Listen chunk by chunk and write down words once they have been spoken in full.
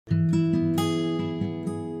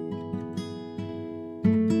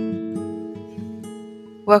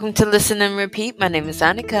Welcome to Listen and Repeat. My name is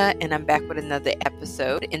Annika, and I'm back with another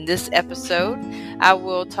episode. In this episode, I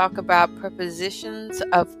will talk about prepositions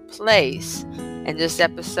of place. In this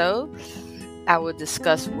episode, I will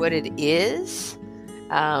discuss what it is,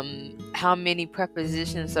 how many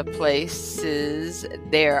prepositions of places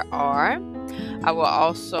there are. I will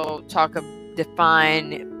also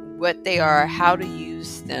define what they are, how to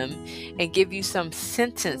use them, and give you some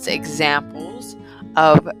sentence examples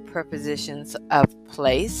of prepositions of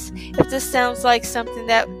place. If this sounds like something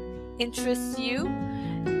that interests you,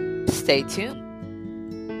 stay tuned.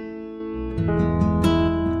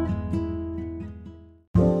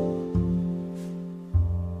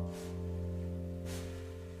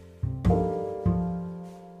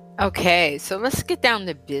 Okay, so let's get down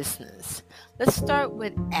to business. Let's start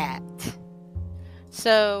with at.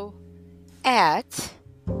 So, at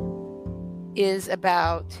is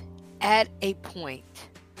about at a point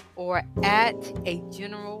or at a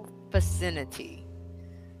general vicinity,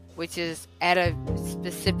 which is at a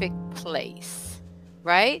specific place,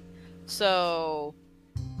 right? So,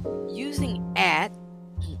 using at,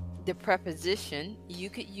 the preposition, you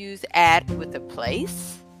could use at with a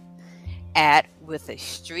place, at with a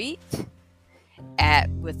street, at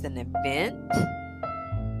with an event,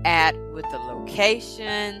 at with a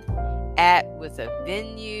location, at with a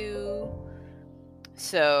venue.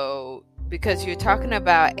 So, because you're talking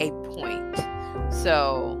about a point.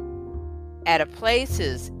 So, at a place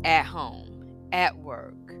is at home, at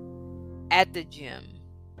work, at the gym,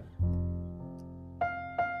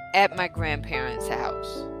 at my grandparents'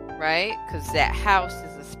 house, right? Because that house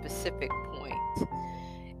is a specific point.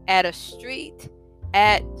 At a street,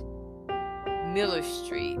 at Miller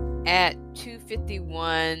Street, at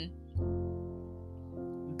 251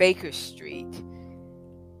 Baker Street.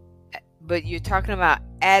 But you're talking about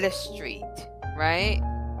at a street, right?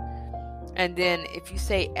 And then if you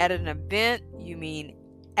say at an event, you mean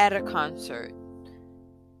at a concert,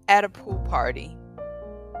 at a pool party,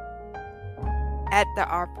 at the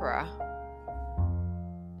opera.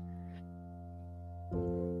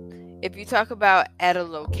 If you talk about at a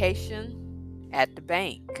location, at the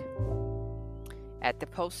bank, at the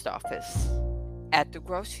post office, at the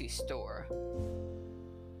grocery store.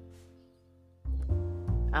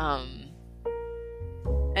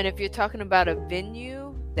 And if you're talking about a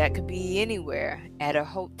venue, that could be anywhere, at a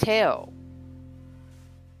hotel.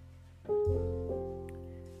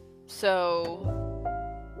 So,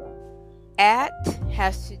 at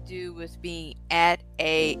has to do with being at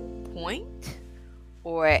a point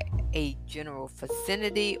or a general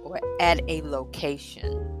vicinity or at a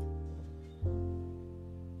location.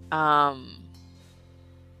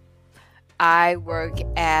 I work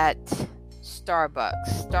at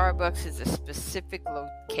Starbucks. Starbucks is a specific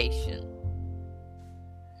location,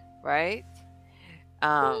 right?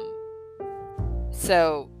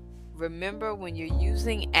 So remember, when you're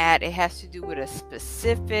using at, it has to do with a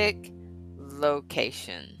specific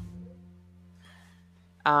location.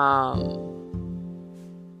 I'm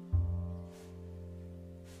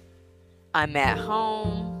at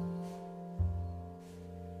home.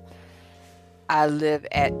 I live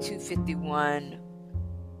at 251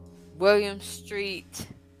 William Street.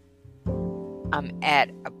 I'm at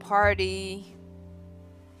a party.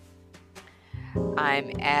 I'm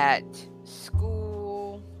at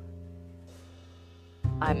school.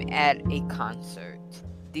 I'm at a concert.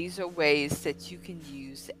 These are ways that you can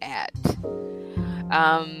use at.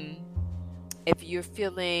 If you're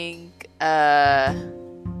feeling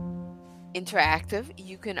interactive,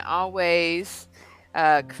 you can always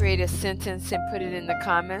create a sentence and put it in the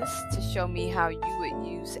comments to show me how you would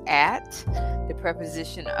use at, the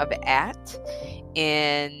preposition of at,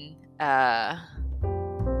 in the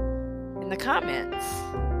comments.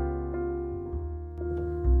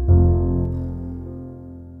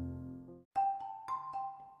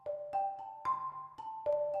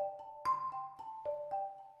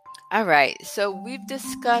 All right, so we've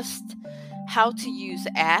discussed how to use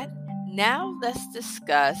at. Now let's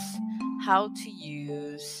discuss how to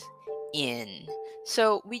use in.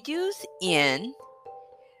 So we use in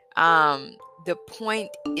the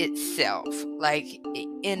point itself, like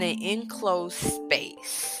in an enclosed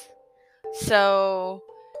space. So,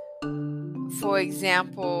 for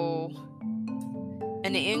example,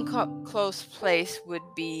 an enclosed place would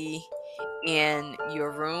be in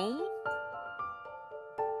your room,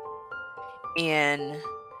 in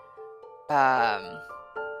a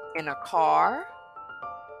car,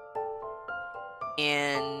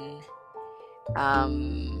 in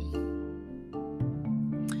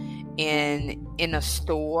a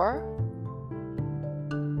store,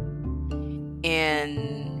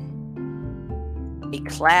 in a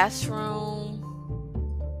classroom,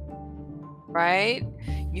 right?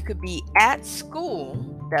 You could be at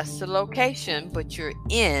school, that's the location, but you're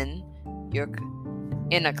in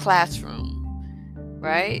a classroom,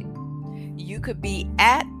 right? You could be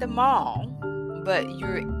at the mall, but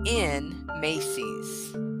you're in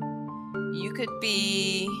Macy's. You could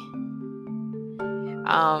be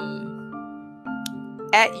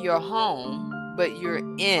at your home, but you're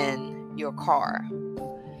in your car.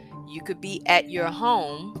 You could be at your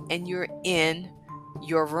home and you're in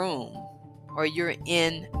your room, or you're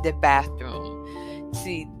in the bathroom.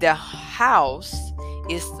 See, the house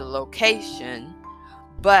is the location,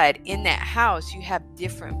 but in that house you have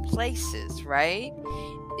different places, right?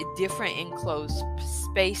 Different enclosed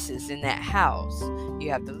spaces in that house. You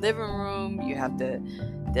have the living room, you have the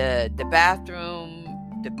bathroom,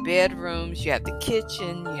 the bedrooms, you have the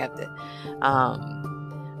kitchen, you have the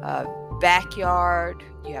backyard,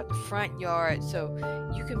 you have the front yard. So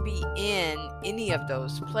you can be in any of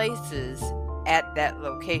those places at that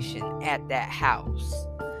location, at that house.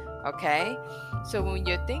 Okay? So when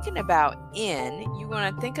you're thinking about in, you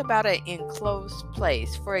want to think about an enclosed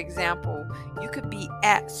place. For example, you could be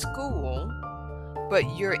at school, but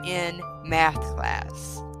you're in math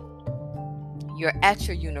class. You're at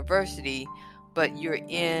your university, but you're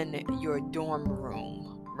in your dorm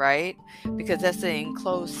room, right? Because that's an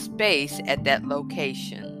enclosed space at that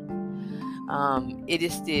location. It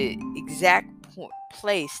is the exact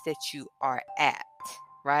place that you are at,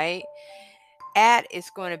 right? At is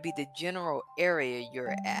going to be the general area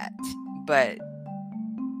you're at, but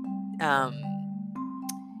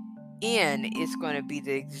in is going to be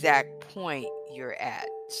the exact point you're at.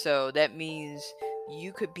 So that means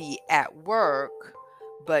you could be at work,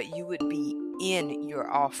 but you would be in your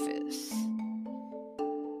office.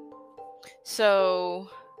 So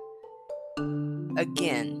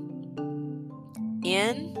again,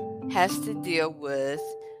 in has to deal with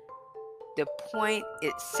the point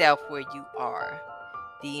itself where you are,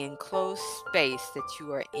 the enclosed space that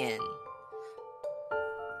you are in.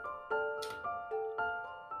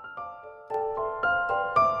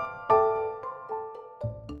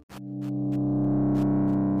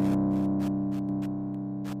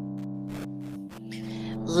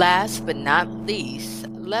 Last but not least,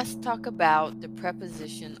 let's talk about the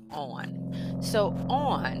preposition on. So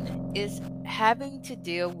on is having to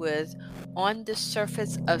deal with on the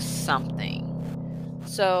surface of something.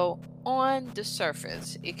 So on the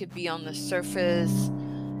surface, it could be on the surface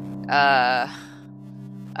of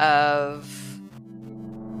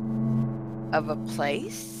a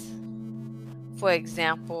place. For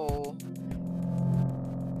example,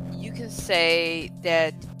 you can say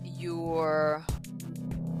that you're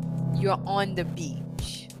on the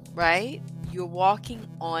beach, right? You're walking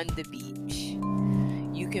on the beach.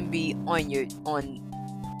 You can be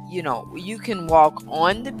you can walk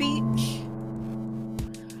on the beach.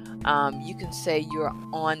 You can say you're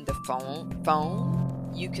on the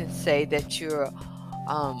phone. You can say that you're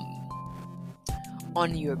on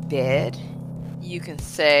your bed. You can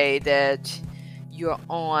say that you're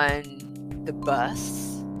on the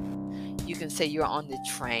bus. You can say you're on the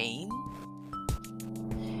train.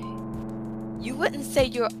 You wouldn't say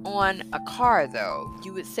you're on a car, though.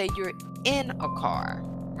 You would say you're in a car,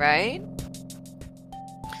 right?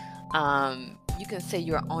 You can say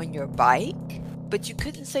you're on your bike, but you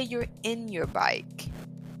couldn't say you're in your bike.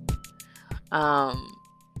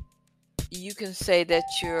 You can say that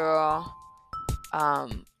you're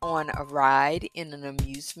on a ride in an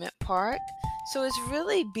amusement park. So it's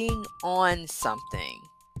really being on something,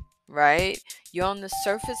 right? You're on the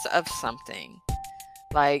surface of something.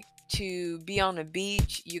 Like, to be on a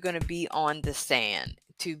beach, you're going to be on the sand.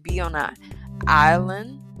 To be on an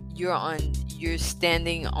island, you're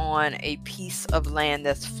standing on a piece of land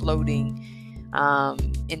that's floating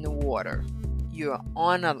in the water. You're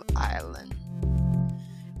on an island,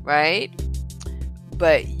 right?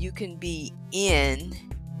 But you can be in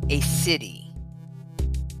a city.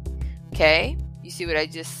 Okay? You see what I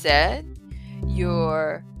just said?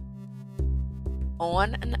 You're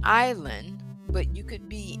on an island, but you could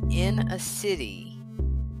be in a city.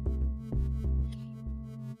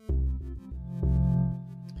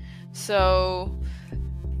 So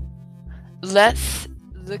let's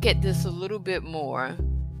look at this a little bit more.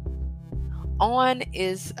 On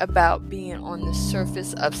is about being on the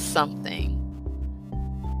surface of something.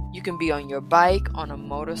 You can be on your bike, on a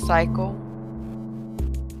motorcycle,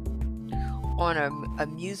 on an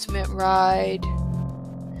amusement ride.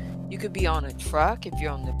 You could be on a truck if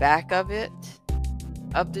you're on the back of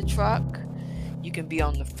the truck. You can be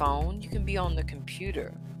on the phone. You can be on the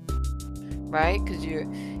computer, right? Because you're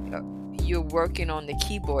you're working on the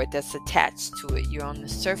keyboard that's attached to it. You're on the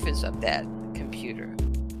surface of that computer.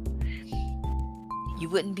 You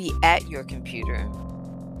wouldn't be at your computer.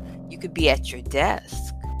 You could be at your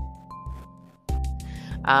desk.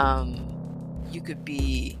 You could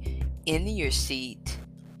be in your seat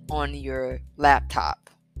on your laptop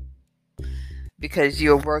because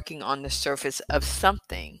you're working on the surface of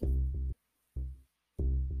something.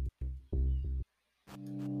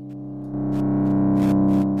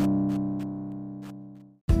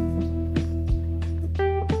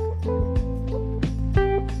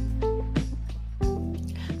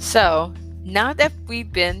 So now that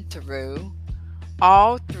we've been through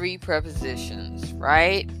all three prepositions,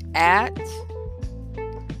 right? At,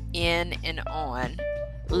 in, and on,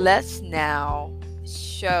 let's now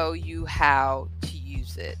show you how to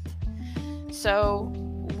use it. So,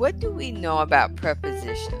 what do we know about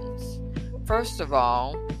prepositions? First of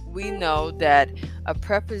all, we know that a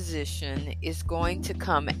preposition is going to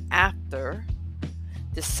come after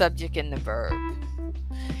the subject and the verb.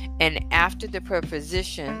 And after the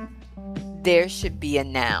preposition, there should be a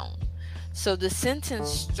noun. So the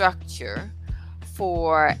sentence structure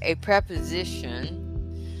for a preposition,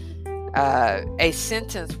 a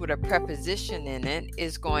sentence with a preposition in it,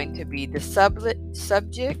 is going to be the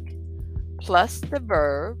subject plus the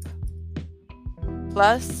verb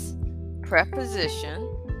plus preposition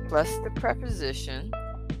plus the preposition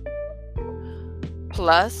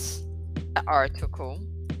plus the article,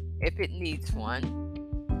 if it needs one,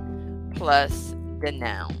 plus the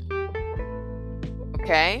noun.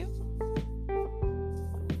 Okay?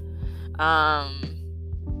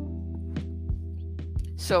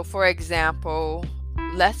 So for example,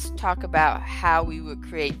 let's talk about how we would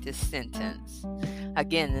create this sentence.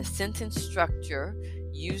 Again, the sentence structure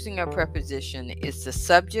using a preposition is the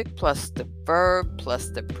subject plus the verb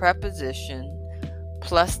plus the preposition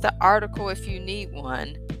plus the article if you need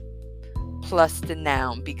one plus the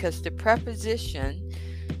noun, because the preposition,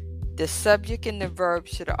 the subject and the verb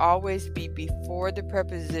should always be before the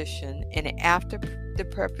preposition, and after the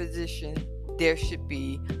preposition there should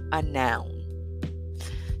be a noun.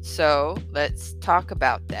 So let's talk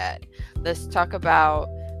about that. Let's talk about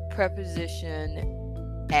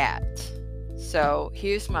preposition at. So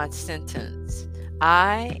here's my sentence.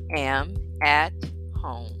 I am at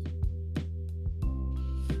home.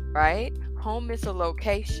 Right? Home is a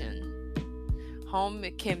location. Home,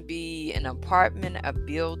 it can be an apartment, a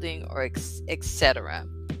building, or etc.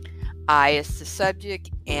 I is the subject,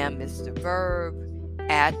 am is the verb,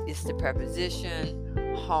 at is the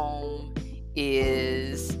preposition, home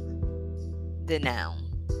is the noun.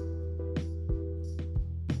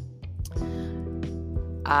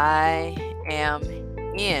 I am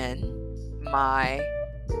in my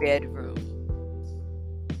bedroom.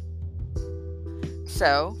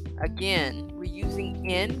 So again, we're using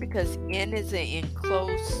in because in is an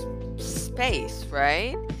enclosed space,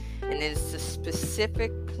 right? And it's a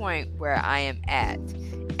specific point where I am at.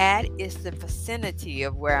 At is the vicinity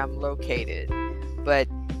of where I'm located, but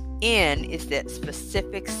in is that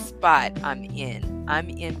specific spot I'm in. I'm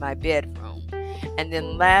in my bedroom. And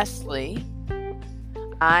then lastly,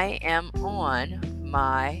 I am on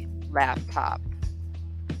my laptop.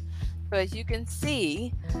 So as you can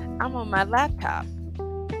see, I'm on my laptop.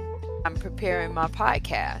 I'm preparing my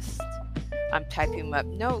podcast. I'm typing up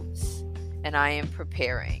notes and I am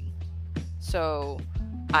preparing. So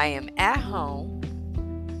I am at home,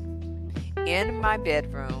 in my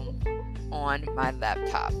bedroom, on my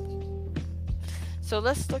laptop. So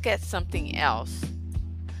let's look at something else.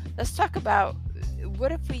 Let's talk about,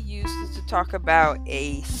 what if we use this to talk about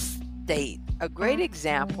a state? A great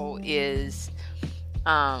example is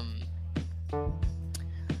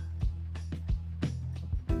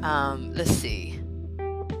let's see.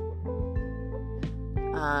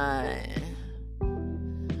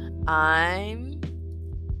 I'm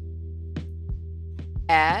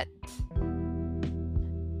at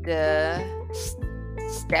the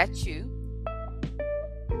Statue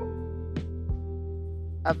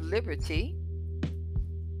of Liberty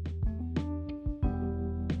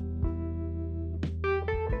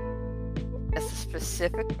That's a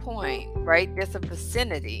specific point, right? There's a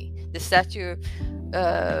vicinity. The statue,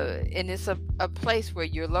 and it's a place where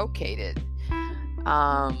you're located.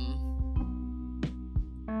 I'm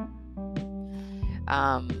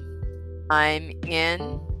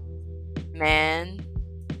in Manhattan.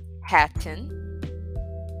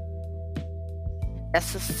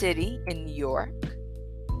 That's a city in New York,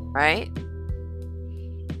 right?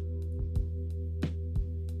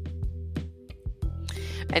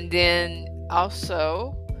 And then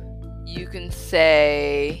also you can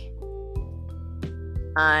say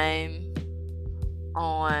I'm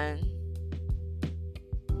on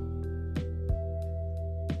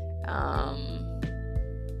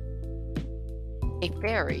a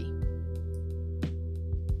ferry.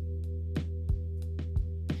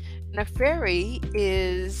 And a ferry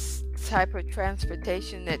is the type of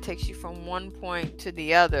transportation that takes you from one point to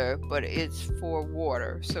the other, but it's for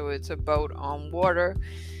water. So it's a boat on water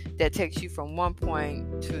that takes you from one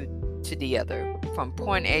point to the other, from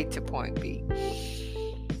point A to point B.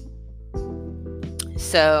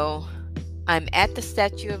 So I'm at the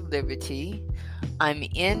Statue of Liberty. I'm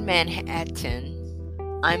in Manhattan.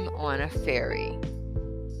 I'm on a ferry.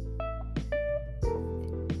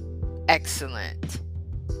 Excellent.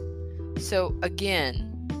 So again,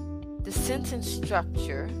 the sentence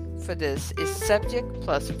structure for this is subject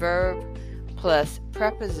plus verb plus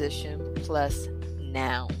preposition plus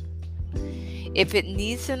noun. If it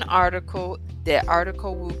needs an article, the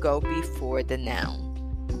article will go before the noun.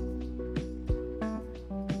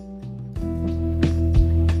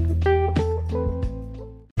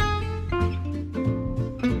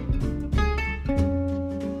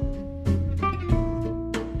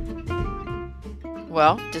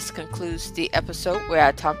 Well, this concludes the episode where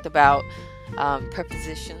I talked about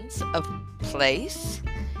prepositions of place.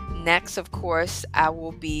 Next, of course, I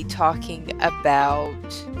will be talking about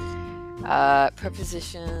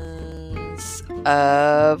prepositions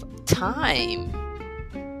of time.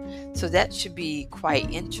 So that should be quite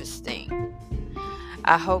interesting.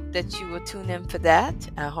 I hope that you will tune in for that.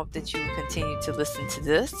 I hope that you will continue to listen to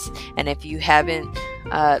this. And if you haven't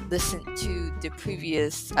listened to the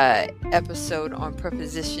previous episode on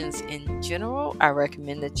prepositions in general, I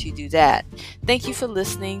recommend that you do that. Thank you for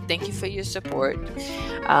listening. Thank you for your support.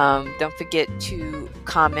 Don't forget to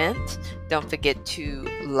comment. Don't forget to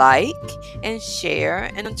like and share.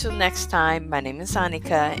 And until next time, my name is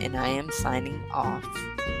Annika, and I am signing off.